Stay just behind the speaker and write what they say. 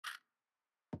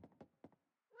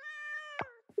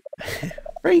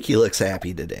Frankie looks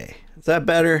happy today. Is that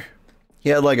better? He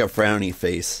had like a frowny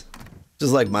face.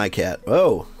 Just like my cat.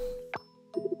 Oh.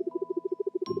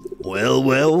 Well,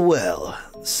 well, well.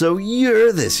 So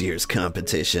you're this year's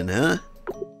competition, huh?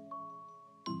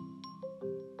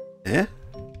 Eh?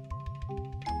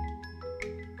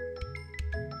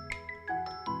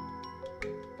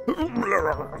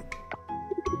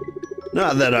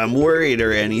 Not that I'm worried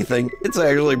or anything. It's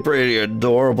actually pretty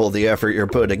adorable, the effort you're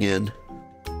putting in.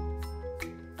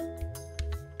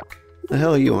 The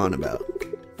hell are you on about?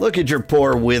 Look at your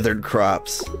poor withered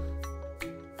crops.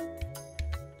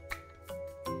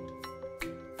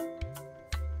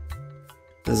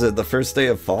 Is it the first day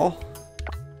of fall?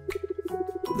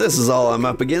 This is all I'm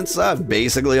up against. I've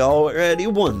basically already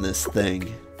won this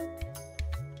thing.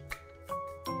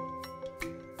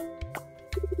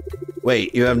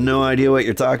 Wait, you have no idea what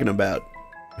you're talking about.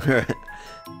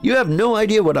 You have no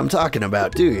idea what I'm talking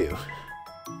about, do you?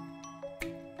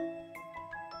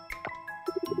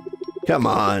 Come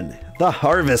on, the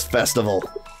Harvest Festival.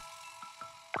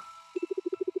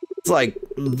 It's like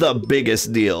the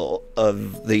biggest deal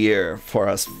of the year for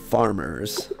us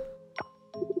farmers.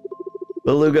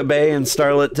 Beluga Bay and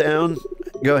Starlit Town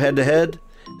go head to head,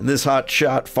 and this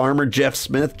hotshot farmer Jeff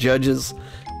Smith judges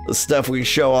the stuff we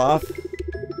show off.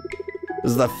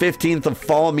 Does the 15th of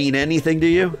fall mean anything to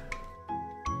you?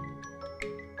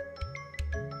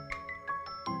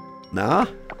 Nah?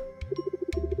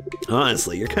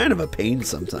 Honestly, you're kind of a pain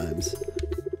sometimes.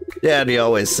 Daddy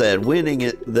always said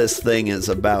winning this thing is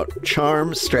about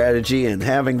charm, strategy, and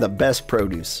having the best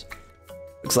produce.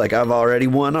 Looks like I've already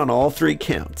won on all 3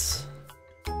 counts.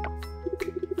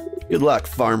 Good luck,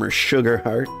 Farmer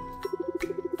Sugarheart.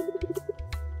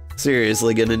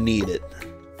 Seriously gonna need it.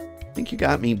 Think you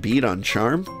got me beat on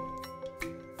charm?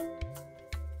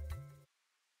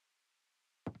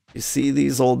 You see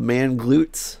these old man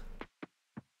glutes?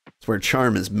 It's where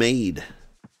charm is made.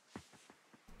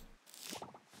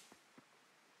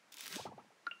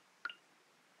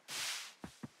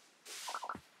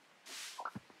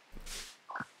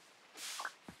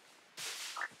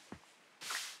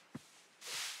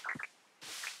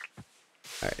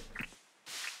 Alright.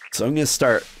 So I'm gonna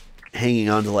start hanging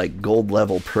on to like gold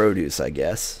level produce, I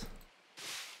guess.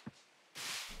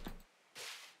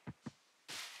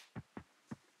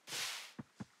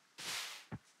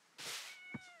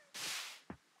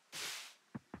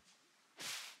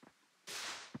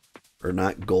 Or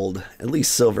not gold, at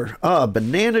least silver. Ah,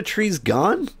 banana tree's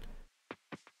gone?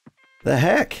 The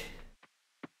heck?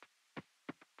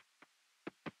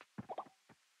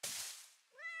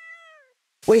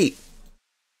 Wait.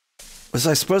 Was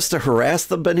I supposed to harass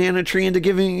the banana tree into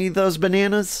giving me those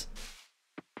bananas?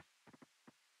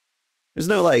 There's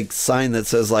no like sign that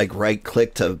says like right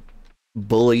click to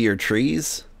bully your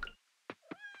trees.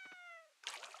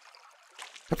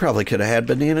 I probably could have had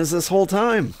bananas this whole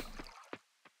time.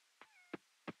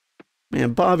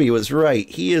 Man, Bobby was right.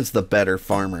 He is the better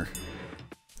farmer.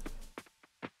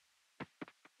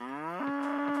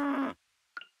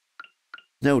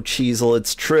 No, Cheezel,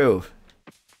 it's true.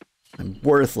 I'm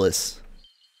worthless.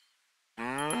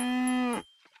 Aw,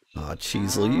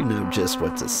 Cheezel, you know just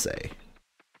what to say.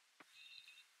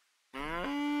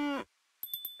 And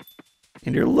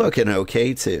you're looking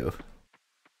okay, too.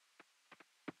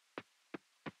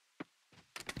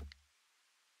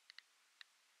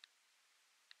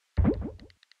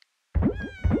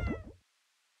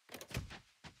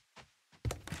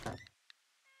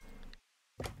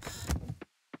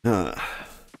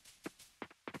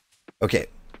 Okay,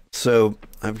 so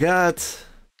I've got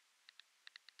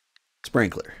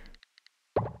sprinkler.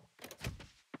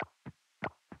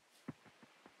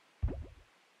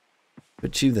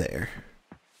 Put you there.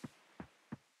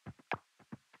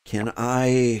 Can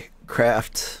I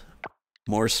craft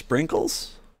more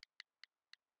sprinkles?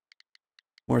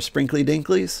 More sprinkly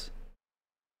dinklies?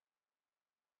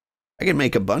 I can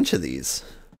make a bunch of these.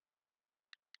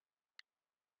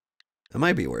 That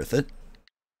might be worth it.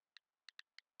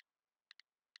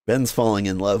 Ben's falling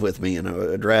in love with me, and I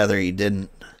would rather he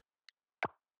didn't.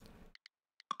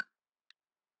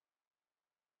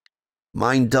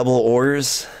 Mine double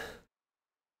ores.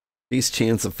 Least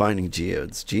chance of finding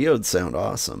geodes. Geodes sound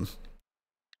awesome.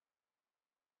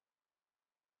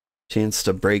 Chance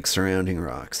to break surrounding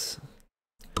rocks.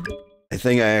 I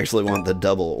think I actually want the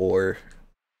double ore.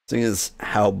 Seeing as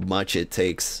how much it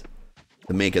takes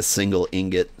to make a single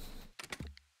ingot.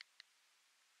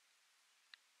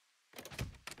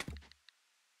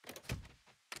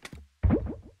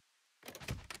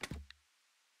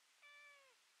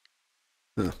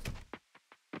 Huh.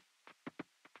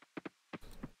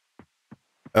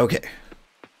 Okay.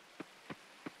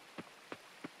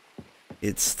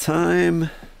 It's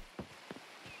time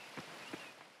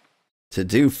to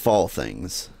do fall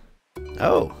things.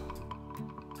 Oh.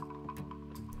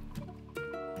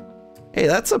 Hey,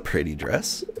 that's a pretty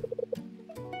dress.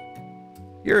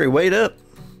 Yuri, wait up.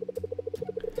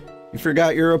 You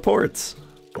forgot your reports.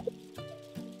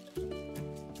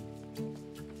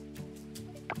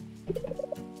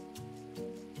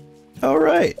 All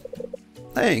right.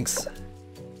 Thanks.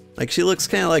 Like, she looks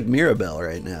kind of like Mirabelle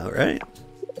right now, right?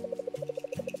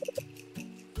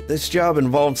 This job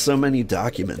involves so many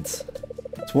documents.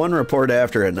 It's one report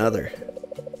after another.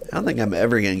 I don't think I'm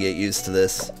ever gonna get used to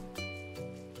this.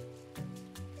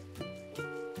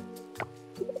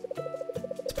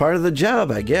 It's part of the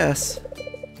job, I guess.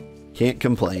 Can't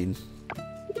complain.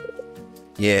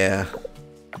 Yeah.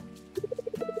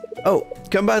 Oh,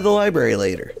 come by the library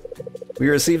later. We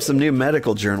received some new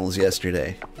medical journals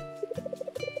yesterday.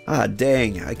 Ah,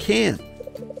 dang, I can't.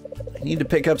 I need to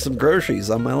pick up some groceries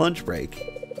on my lunch break.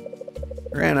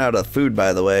 Ran out of food,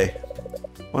 by the way.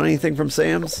 Want anything from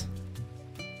Sam's?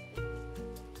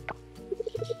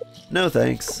 No,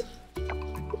 thanks.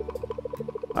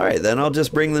 Alright, then I'll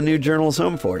just bring the new journals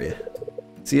home for you.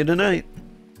 See you tonight.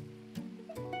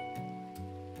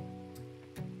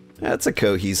 That's a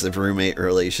cohesive roommate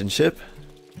relationship.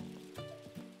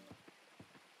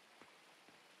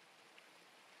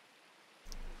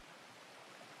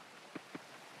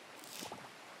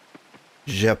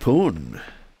 Japun.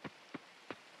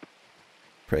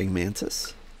 Praying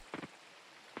mantis?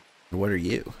 What are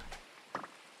you?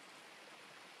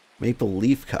 Maple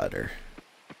leaf cutter.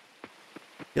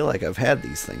 I feel like I've had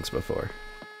these things before.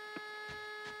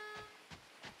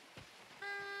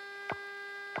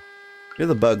 You're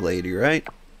the bug lady, right?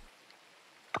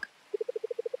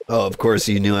 Oh, of course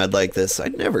you knew I'd like this.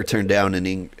 I'd never turn down an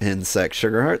insect,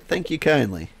 Sugarheart. Thank you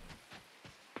kindly.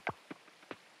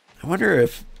 I wonder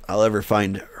if I'll ever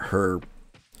find her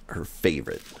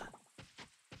favorite.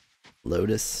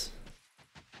 Lotus.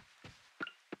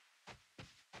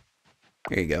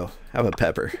 Here you go. Have a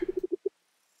pepper.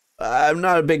 I'm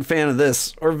not a big fan of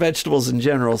this, or vegetables in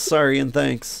general. Sorry and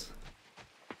thanks.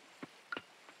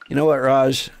 You know what,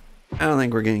 Raj? I don't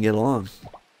think we're gonna get along.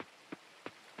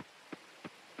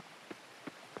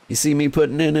 You see me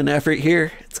putting in an effort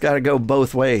here? It's gotta go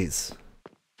both ways.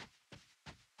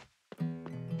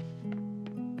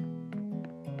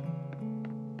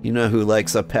 You know who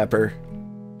likes a pepper?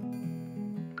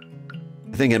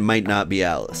 I think it might not be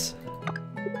Alice.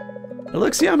 It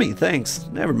looks yummy, thanks.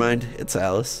 Never mind, it's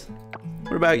Alice.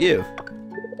 What about you?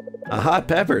 A hot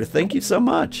pepper, thank you so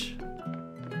much.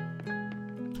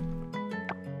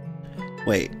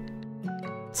 Wait,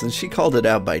 since she called it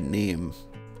out by name,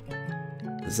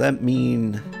 does that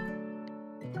mean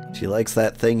she likes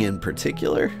that thing in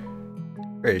particular?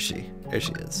 Where is she? There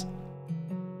she is.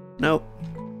 Nope.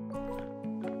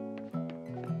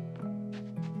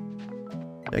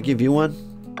 Did I give you one?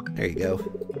 There you go.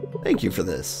 Thank you for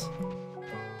this.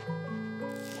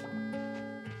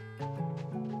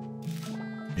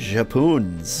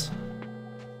 Japuns.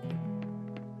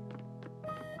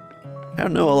 I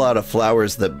don't know a lot of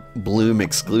flowers that bloom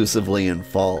exclusively in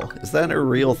fall. Is that a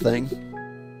real thing?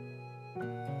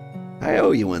 I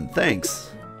owe you one,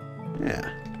 thanks. Yeah.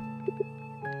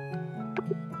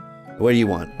 What do you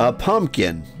want? A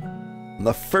pumpkin.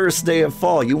 The first day of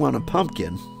fall, you want a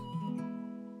pumpkin.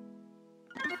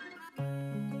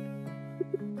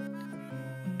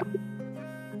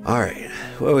 Alright,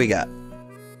 what do we got?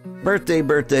 Birthday,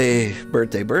 birthday,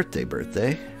 birthday, birthday,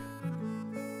 birthday.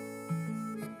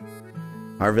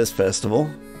 Harvest Festival.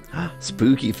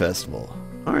 Spooky Festival.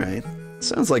 Alright,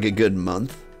 sounds like a good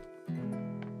month.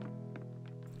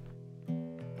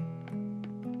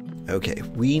 Okay,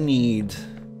 we need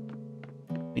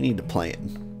to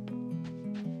plan.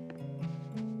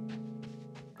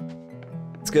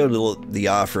 Let's go to the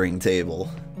offering table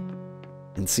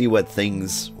and see what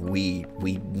things we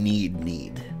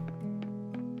need.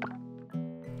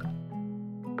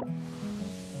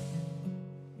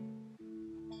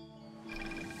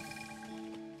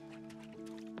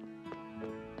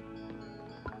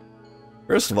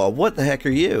 First of all, what the heck are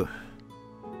you?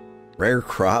 Rare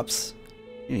crops?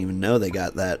 I didn't even know they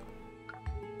got that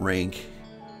rank.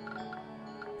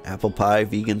 Apple pie,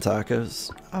 vegan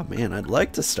tacos. Oh man, I'd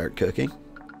like to start cooking.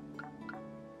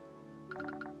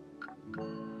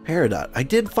 Peridot. I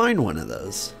did find one of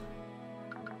those.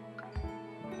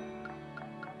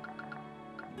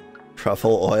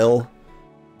 Truffle oil.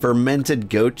 Fermented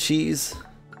goat cheese.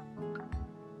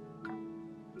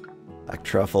 Black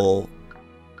truffle.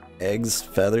 Eggs,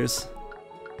 feathers.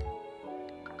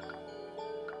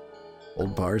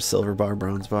 Gold bar, silver bar,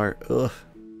 bronze bar. Ugh.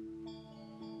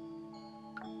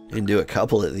 And do a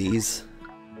couple of these.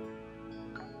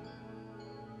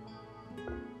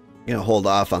 I'm gonna hold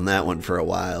off on that one for a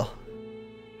while.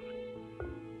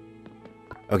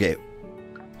 Okay.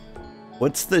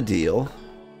 What's the deal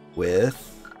with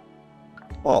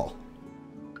fall?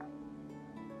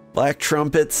 Black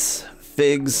trumpets,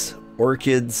 figs,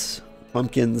 orchids,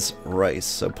 pumpkins, rice.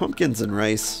 So pumpkins and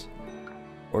rice,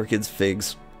 orchids,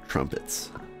 figs,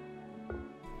 trumpets.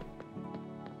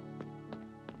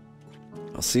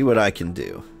 I'll see what I can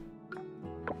do.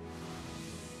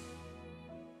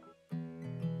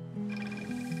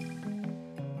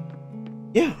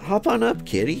 Yeah, hop on up,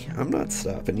 kitty. I'm not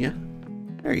stopping you.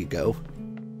 There you go.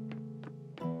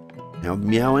 Now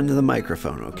meow into the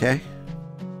microphone, okay?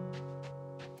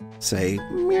 Say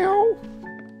meow.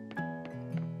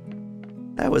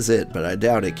 That was it, but I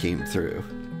doubt it came through.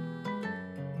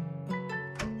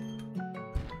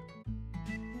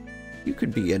 You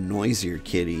could be a noisier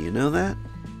kitty, you know that?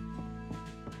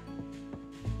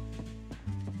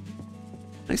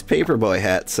 Nice paperboy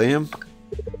hat, Sam.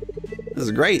 This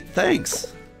is great,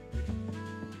 thanks.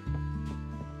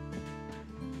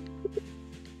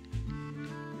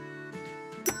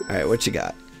 Alright, what you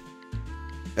got?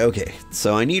 Okay,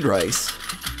 so I need rice.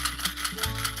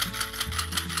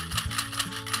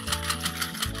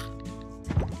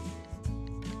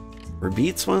 Were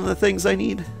beets one of the things I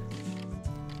need?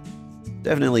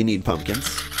 Definitely need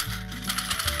pumpkins.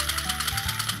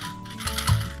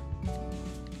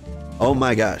 Oh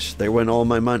my gosh, there went all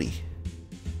my money.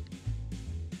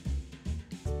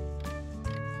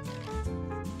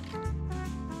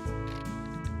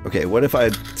 Okay, what if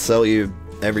I sell you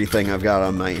everything I've got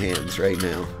on my hands right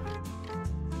now?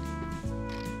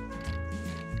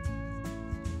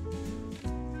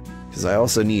 Because I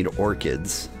also need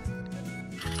orchids.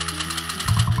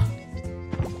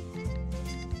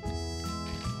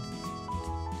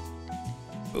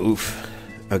 Oof.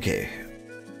 Okay.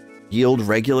 Yield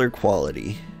regular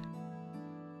quality.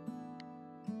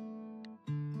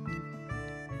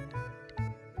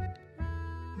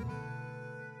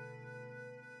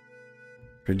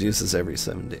 Produces every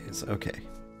 7 days. Okay.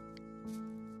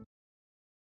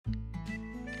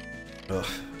 Ugh.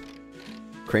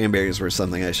 Cranberries were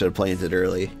something I should have planted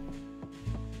early.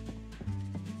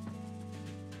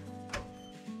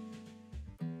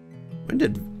 When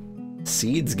did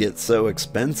seeds get so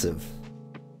expensive?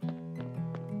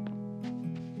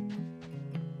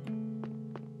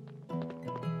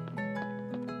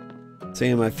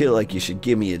 Sam, I feel like you should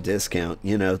give me a discount,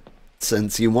 you know,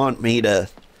 since you want me to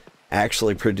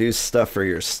actually produce stuff for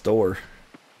your store.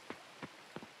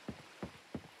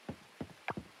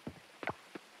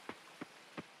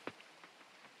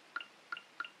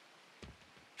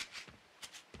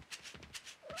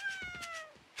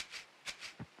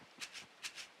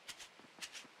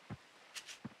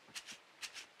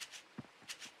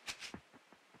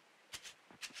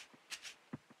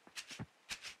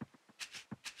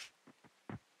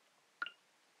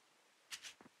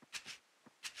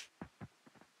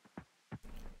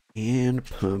 And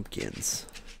pumpkins.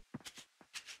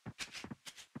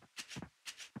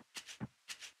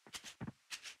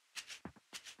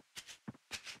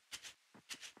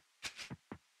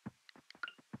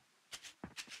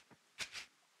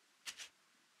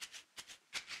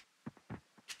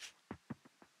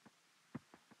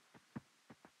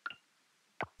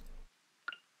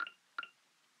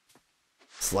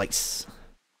 Slice.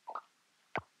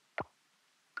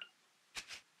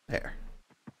 There.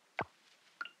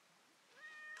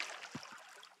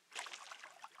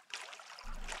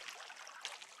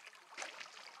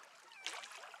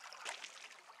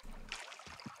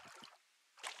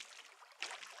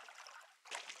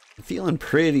 I'm feeling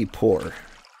pretty poor.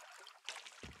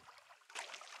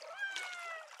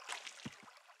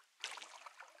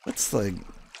 What's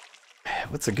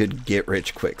a good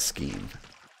get-rich-quick scheme?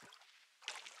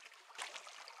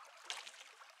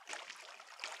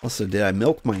 Also, did I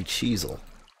milk my cheesel?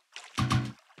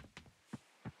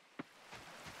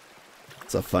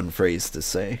 It's a fun phrase to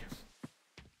say.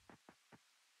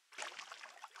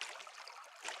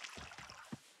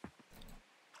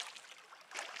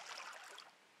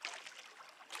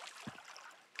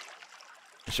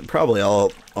 I should probably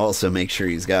also make sure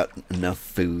he's got enough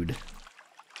food.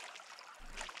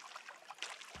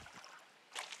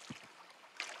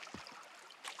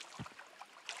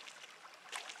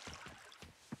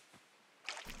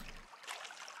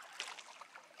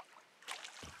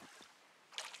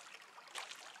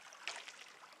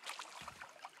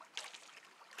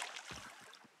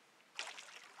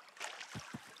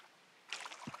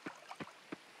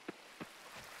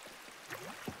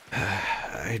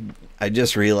 I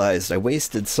just realized I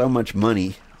wasted so much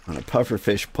money on a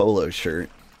pufferfish polo shirt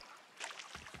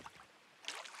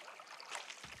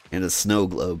and a snow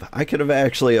globe. I could have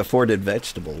actually afforded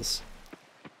vegetables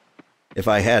if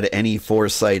I had any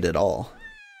foresight at all.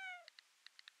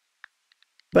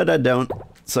 But I don't,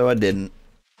 so I didn't.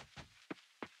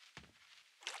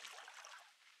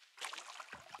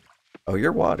 Oh,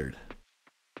 you're watered.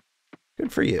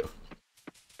 Good for you.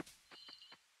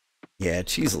 Yeah,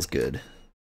 Cheesel's good.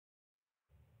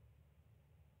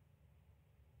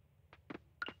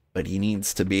 But he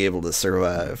needs to be able to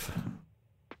survive.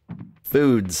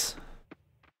 Foods.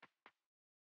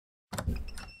 I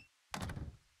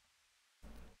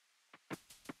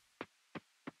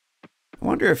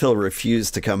wonder if he'll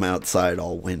refuse to come outside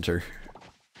all winter.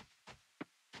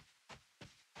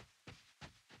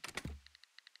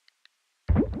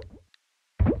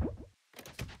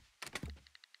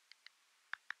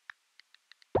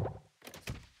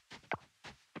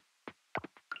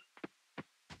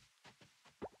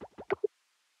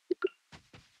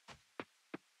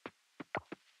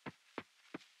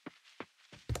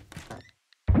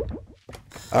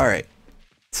 All right,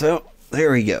 so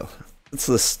there we go. It's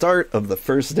the start of the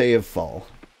first day of fall.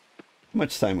 How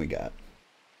much time we got?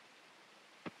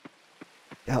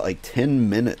 Got like 10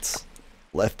 minutes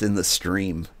left in the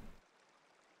stream.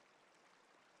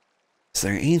 Is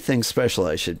there anything special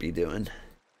I should be doing?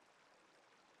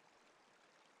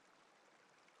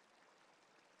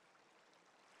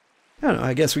 I don't know,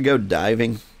 I guess we go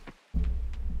diving.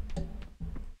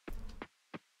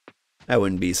 That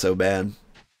wouldn't be so bad.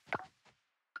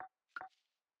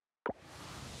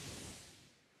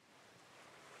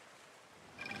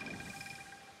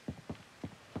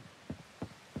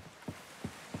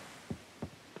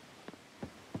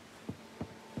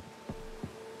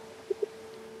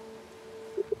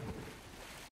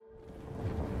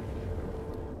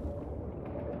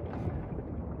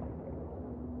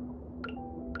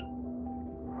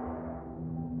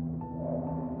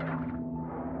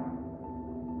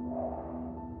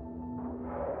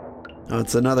 Oh,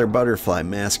 it's another butterfly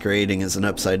masquerading as an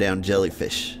upside-down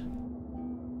jellyfish.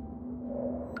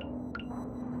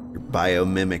 Your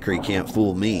biomimicry can't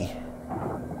fool me.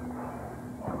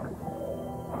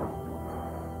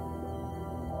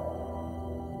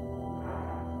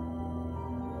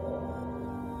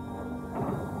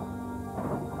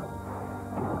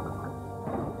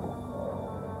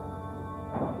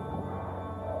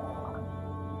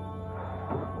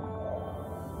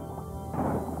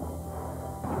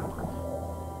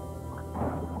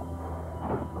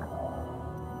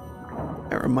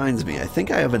 Reminds me, I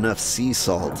think I have enough sea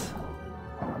salt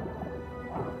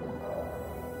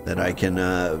that I can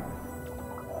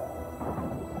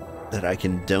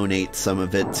donate some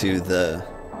of it to the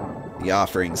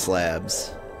offering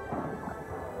slabs.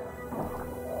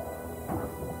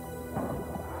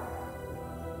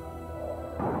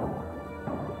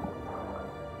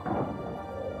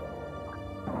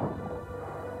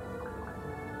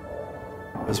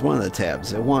 It was one of the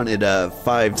tabs. I wanted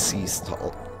 5 sea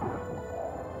salt.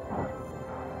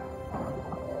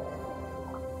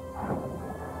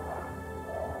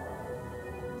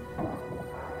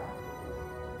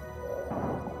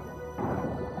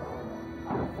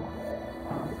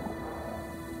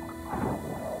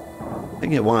 I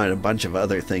think it wanted a bunch of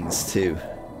other things too.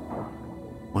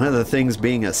 One of the things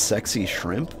being a sexy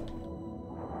shrimp,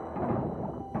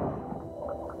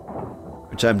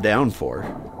 which I'm down for,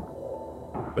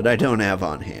 but I don't have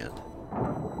on hand.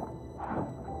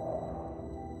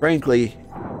 Frankly,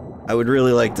 I would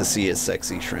really like to see a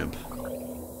sexy shrimp.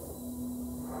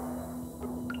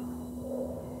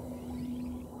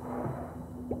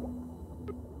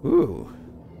 Ooh,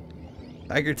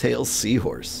 tiger tail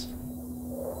seahorse.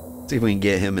 See if we can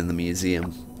get him in the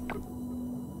museum.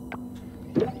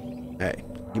 Alright,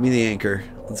 give me the anchor.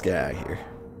 Let's get out of here.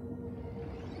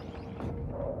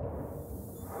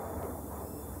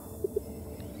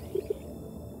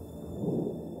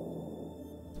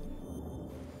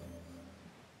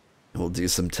 We'll do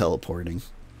some teleporting.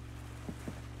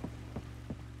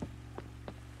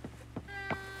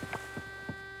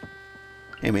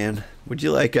 Hey man, would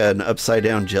you like an upside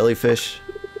down jellyfish?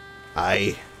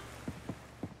 Aye.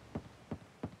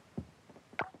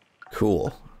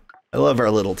 Cool. I love our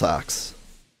little talks.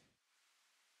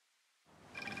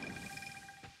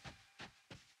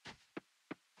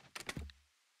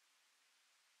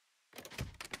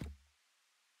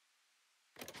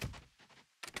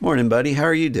 Morning, buddy. How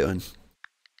are you doing?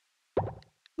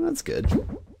 That's good.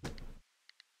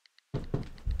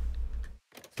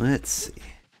 Let's see.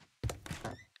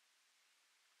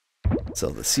 So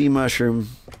the sea mushroom,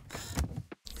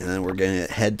 and then we're gonna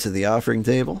head to the offering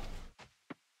table.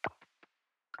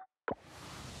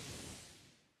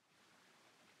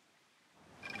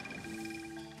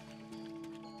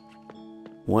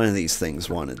 One of these things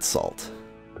wanted salt.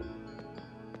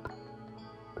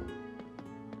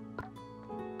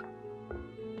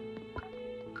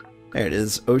 There it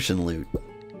is, ocean loot.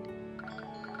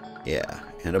 Yeah,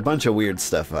 and a bunch of weird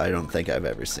stuff I don't think I've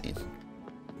ever seen.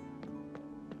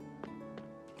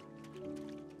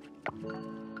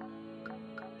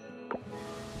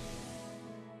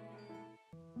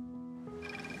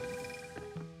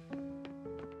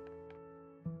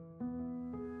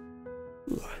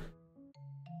 Ooh.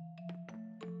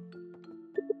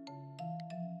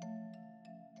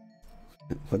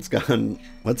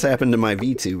 What's happened to my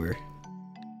VTuber?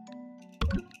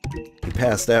 He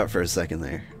passed out for a second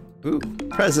there. Ooh,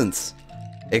 presents,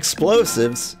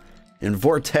 explosives, and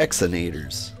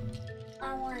vortexinators.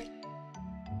 I want.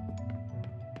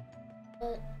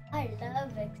 But I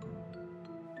love it.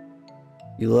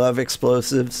 You love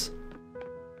explosives?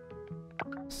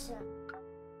 So,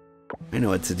 I know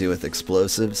what to do with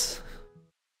explosives.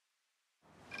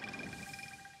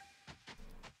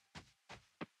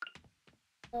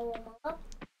 blow 'em up.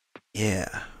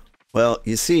 Yeah. Well,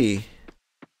 you see,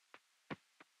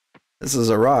 this is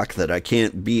a rock that I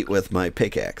can't beat with my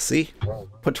pickaxe. See?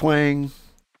 Patwang.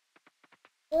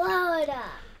 Blow it up.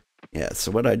 Yeah,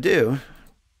 so what I do,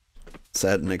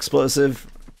 set an explosive,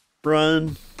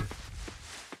 run.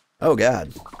 Oh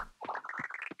god.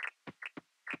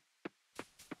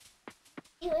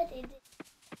 See what they did?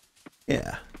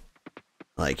 Yeah.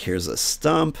 Like, here's a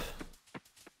stump.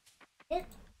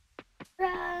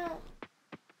 Run.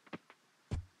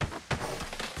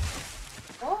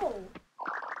 Oh.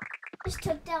 Just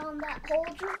took down that whole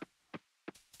drum.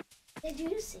 Did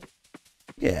you see?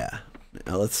 Yeah.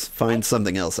 Now let's find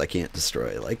something else I can't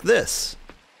destroy, like this.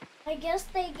 I guess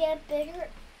they get bigger.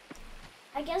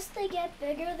 I guess they get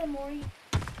bigger the more you.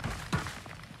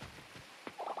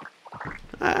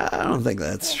 I don't think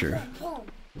that's true. Boom,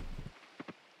 boom.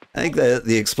 I think that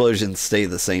the explosions stay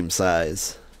the same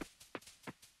size.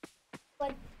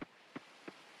 But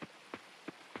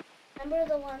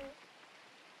remember the one?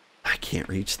 I can't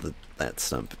reach that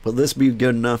stump. Will this be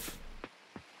good enough?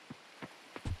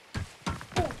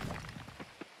 Boom.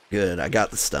 Good, I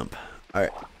got the stump.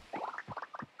 Alright.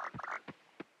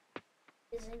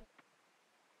 Isn't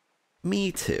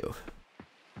Me too.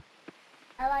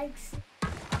 I like.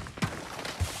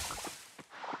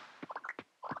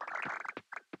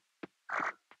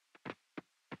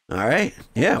 Alright,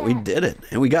 yeah, we did it.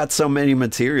 And we got so many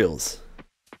materials.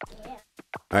 Yeah.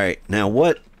 Alright, now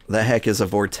what the heck is a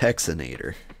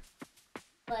vortexinator?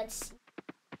 But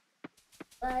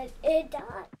it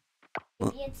died.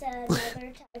 Well- Maybe it's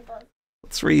another type of.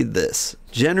 Let's read this.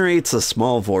 Generates a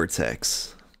small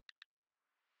vortex.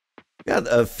 Got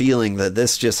a feeling that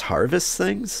this just harvests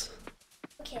things?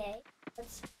 Okay.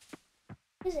 Let's.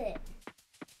 What is it?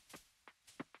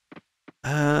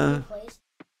 Place.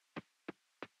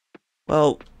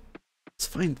 Well, let's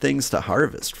find things to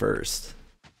harvest first.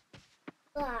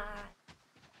 Ah.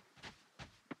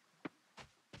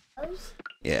 Those?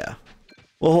 Yeah.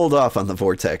 We'll hold off on the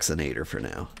vortexinator for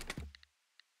now.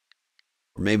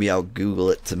 Or maybe I'll Google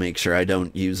it to make sure I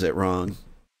don't use it wrong.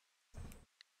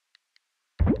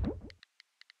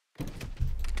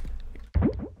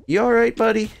 You alright,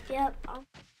 buddy? Yep. I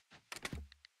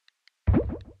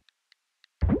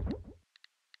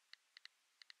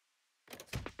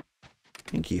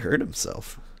think he hurt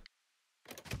himself.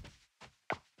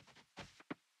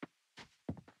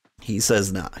 He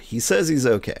says nah. He says he's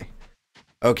okay.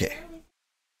 Okay.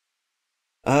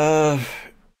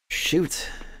 Shoot.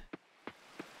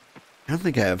 I don't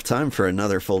think I have time for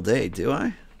another full day, do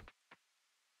I?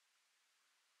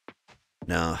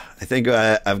 No, I think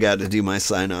I've got to do my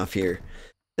sign off here.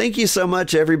 Thank you so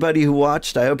much, everybody who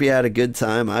watched. I hope you had a good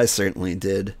time. I certainly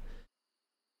did.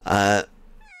 If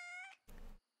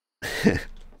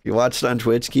you watched on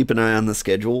Twitch, keep an eye on the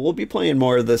schedule. We'll be playing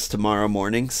more of this tomorrow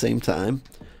morning, same time.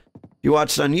 If you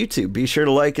watched on YouTube, be sure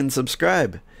to like and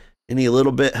subscribe. Any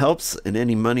little bit helps, and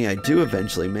any money I do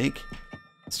eventually make,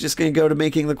 it's just going to go to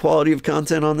making the quality of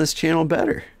content on this channel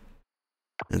better.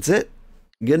 That's it.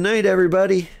 Good night,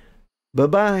 everybody.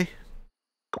 Bye-bye.